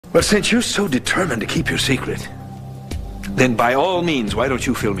Well, since you're so determined to keep your secret, then by all means, why don't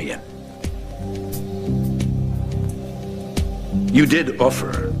you fill me in? You did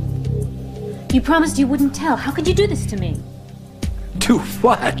offer. You promised you wouldn't tell. How could you do this to me? To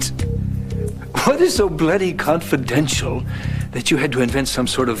what? What is so bloody confidential that you had to invent some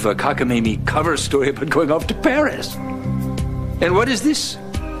sort of cockamamie cover story about going off to Paris? And what does this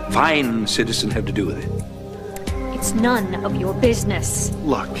fine citizen have to do with it? It's none of your business.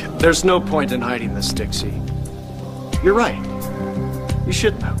 Look, there's no point in hiding this, Dixie. You're right. You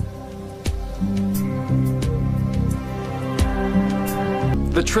should know.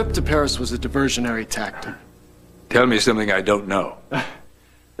 The trip to Paris was a diversionary tactic. Tell me something I don't know.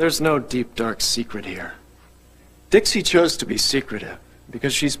 There's no deep, dark secret here. Dixie chose to be secretive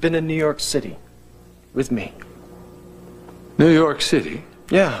because she's been in New York City with me. New York City?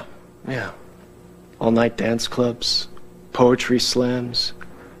 Yeah. All-night dance clubs, poetry slams,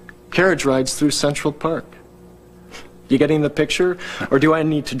 carriage rides through Central Park. You getting the picture? Or do I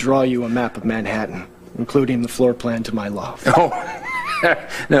need to draw you a map of Manhattan, including the floor plan to my loft? Oh,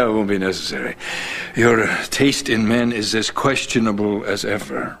 no, it won't be necessary. Your taste in men is as questionable as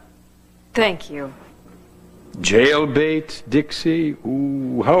ever. Thank you. Jailbait, Dixie?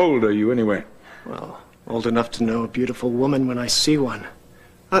 Ooh, how old are you anyway? Well, old enough to know a beautiful woman when I see one.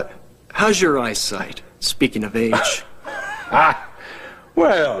 How's your eyesight, speaking of age?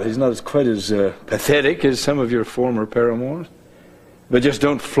 Well, he's not quite as pathetic as some of your former paramours. But just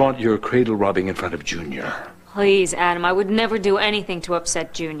don't flaunt your cradle robbing in front of Junior. Please, Adam, I would never do anything to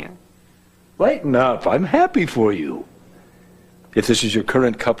upset Junior. Lighten up. I'm happy for you. If this is your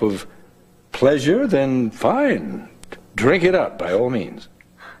current cup of pleasure, then fine. Drink it up, by all means.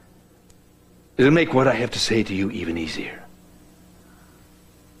 It'll make what I have to say to you even easier.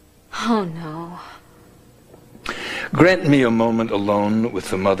 Oh, no. Grant me a moment alone with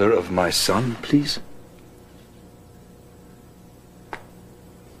the mother of my son, please.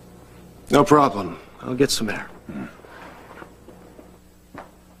 No problem. I'll get some air.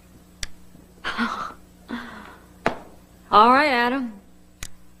 All right, Adam.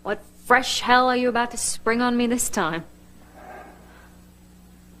 What fresh hell are you about to spring on me this time?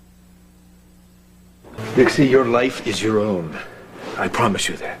 Dixie, your life is your own. I promise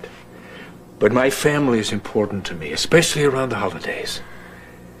you that. But my family is important to me, especially around the holidays.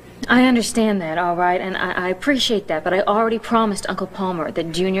 I understand that, all right, and I appreciate that, but I already promised Uncle Palmer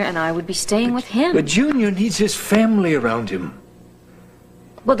that Junior and I would be staying with him. But Junior needs his family around him.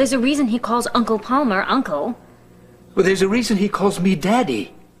 Well, there's a reason he calls Uncle Palmer Uncle. Well, there's a reason he calls me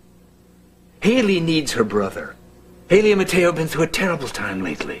Daddy. Haley needs her brother. Haley and Mateo have been through a terrible time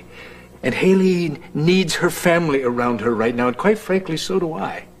lately. And Haley needs her family around her right now, and quite frankly, so do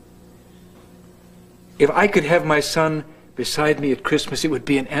I. If I could have my son beside me at Christmas, it would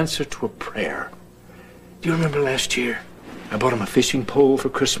be an answer to a prayer. Do you remember last year? I bought him a fishing pole for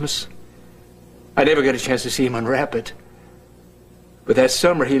Christmas. I never got a chance to see him unwrap it. But that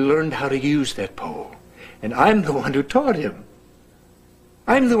summer, he learned how to use that pole. And I'm the one who taught him.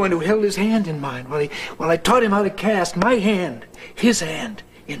 I'm the one who held his hand in mine while I taught him how to cast my hand, his hand,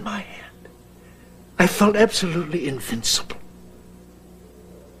 in my hand. I felt absolutely invincible.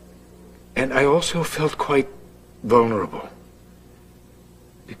 And I also felt quite vulnerable.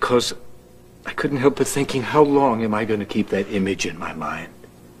 Because I couldn't help but thinking, how long am I going to keep that image in my mind?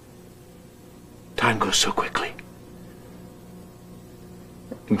 Time goes so quickly.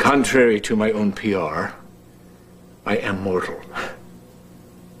 And contrary to my own PR, I am mortal.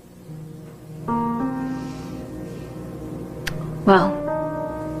 Well,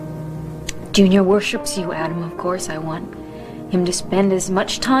 Junior worships you, Adam, of course. I want him to spend as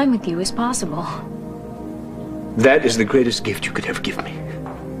much time with you as possible. That is the greatest gift you could ever give me.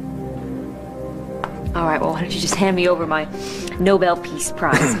 All right, well, why don't you just hand me over my Nobel Peace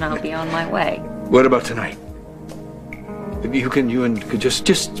Prize and I'll be on my way. What about tonight? You could just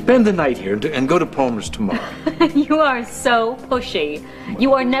spend the night here and go to Palmer's tomorrow. You are so pushy.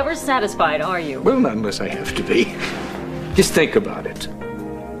 You are never satisfied, are you? Well, not unless I have to be. Just think about it.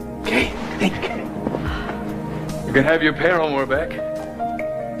 Okay? Think. You can have your paramour back.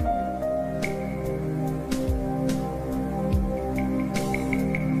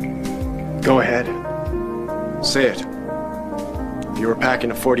 Go ahead. Say it. If you were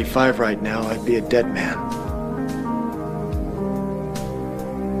packing a .45 right now, I'd be a dead man.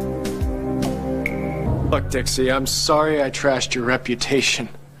 Look, Dixie, I'm sorry I trashed your reputation.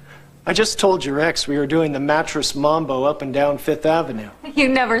 I just told your ex we were doing the mattress mambo up and down Fifth Avenue. You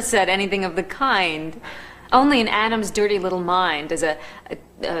never said anything of the kind. Only in Adam's dirty little mind does a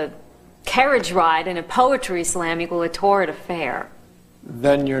carriage ride and a poetry slam equal a torrid affair.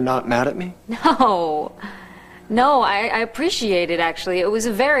 Then you're not mad at me? No. No, I appreciate it, actually. It was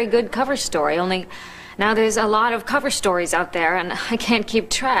a very good cover story, only now there's a lot of cover stories out there, and I can't keep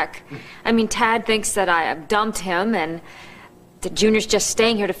track. I mean, Tad thinks that I have dumped him, and that Junior's just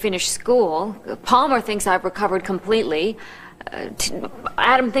staying here to finish school. Palmer thinks I've recovered completely.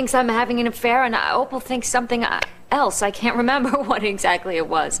 Adam thinks I'm having an affair, and Opal thinks something else. I can't remember what exactly it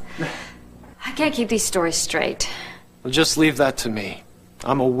was. I can't keep these stories straight. Well, just leave that to me.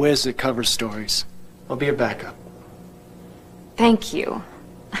 I'm a whiz at cover stories. I'll be your backup. Thank you.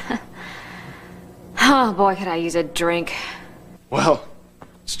 Oh, boy, could I use a drink. Well,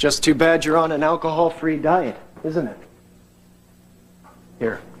 it's just too bad you're on an alcohol-free diet, isn't it?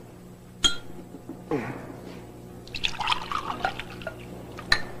 Here.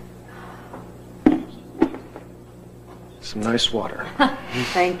 Some nice water.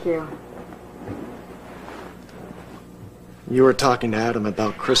 Thank you. You were talking to Adam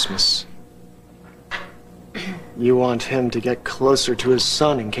about Christmas. You want him to get closer to his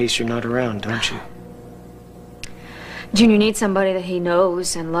son in case you're not around, don't you? Junior needs somebody that he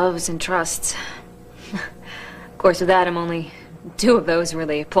knows and loves and trusts. Of course, with Adam, only 2 of those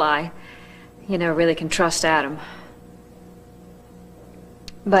really apply. You never really can trust Adam.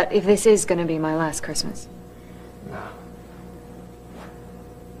 But if this is going to be my last Christmas...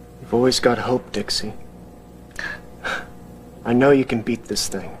 You've always got hope, Dixie. I know you can beat this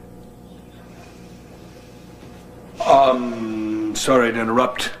thing. Sorry to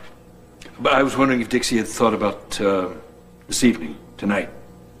interrupt, but I was wondering if Dixie had thought about, this evening, tonight.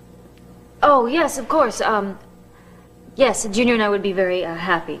 Oh, yes, of course. Yes, Junior and I would be very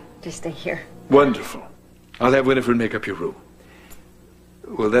happy to stay here. Wonderful. I'll have Winifred make up your room.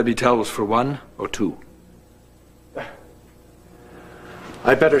 Will there be towels for 1 or 2?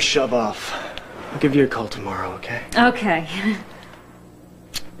 I better shove off. I'll give you a call tomorrow, okay? Okay.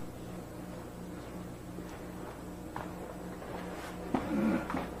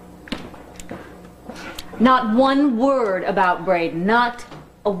 Not one word about Braden. Not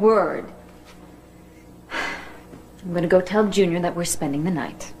a word. I'm gonna go tell Junior that we're spending the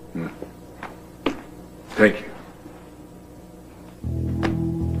night. Thank you.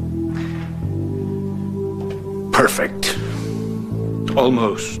 Perfect.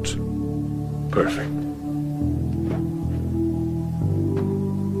 Almost perfect.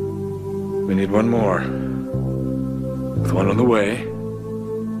 We need 1 more. With 1 on the way,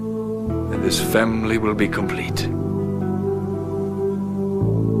 and this family will be complete.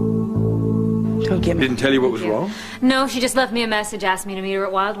 Don't get me. Didn't tell you what was wrong? No, she just left me a message, asked me to meet her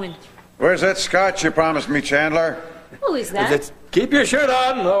at Wildwind. Where's that scotch you promised me, Chandler? Who is that? Keep your shirt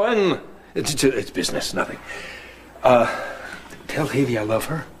on, Owen. It's business, nothing. Tell Haley I love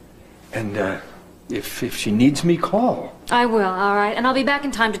her. And, if she needs me, call. I will, all right. And I'll be back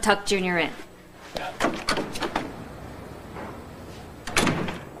in time to tuck Junior in.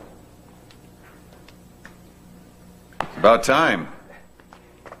 About time.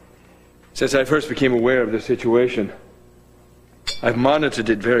 Since I first became aware of the situation, I've monitored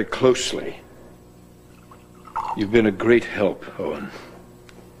it very closely. You've been a great help, Owen.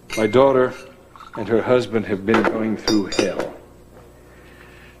 My daughter and her husband have been going through hell.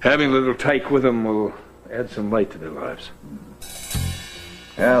 Having a little tyke with them will add some light to their lives.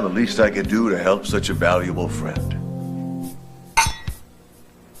 Yeah, the least I could do to help such a valuable friend.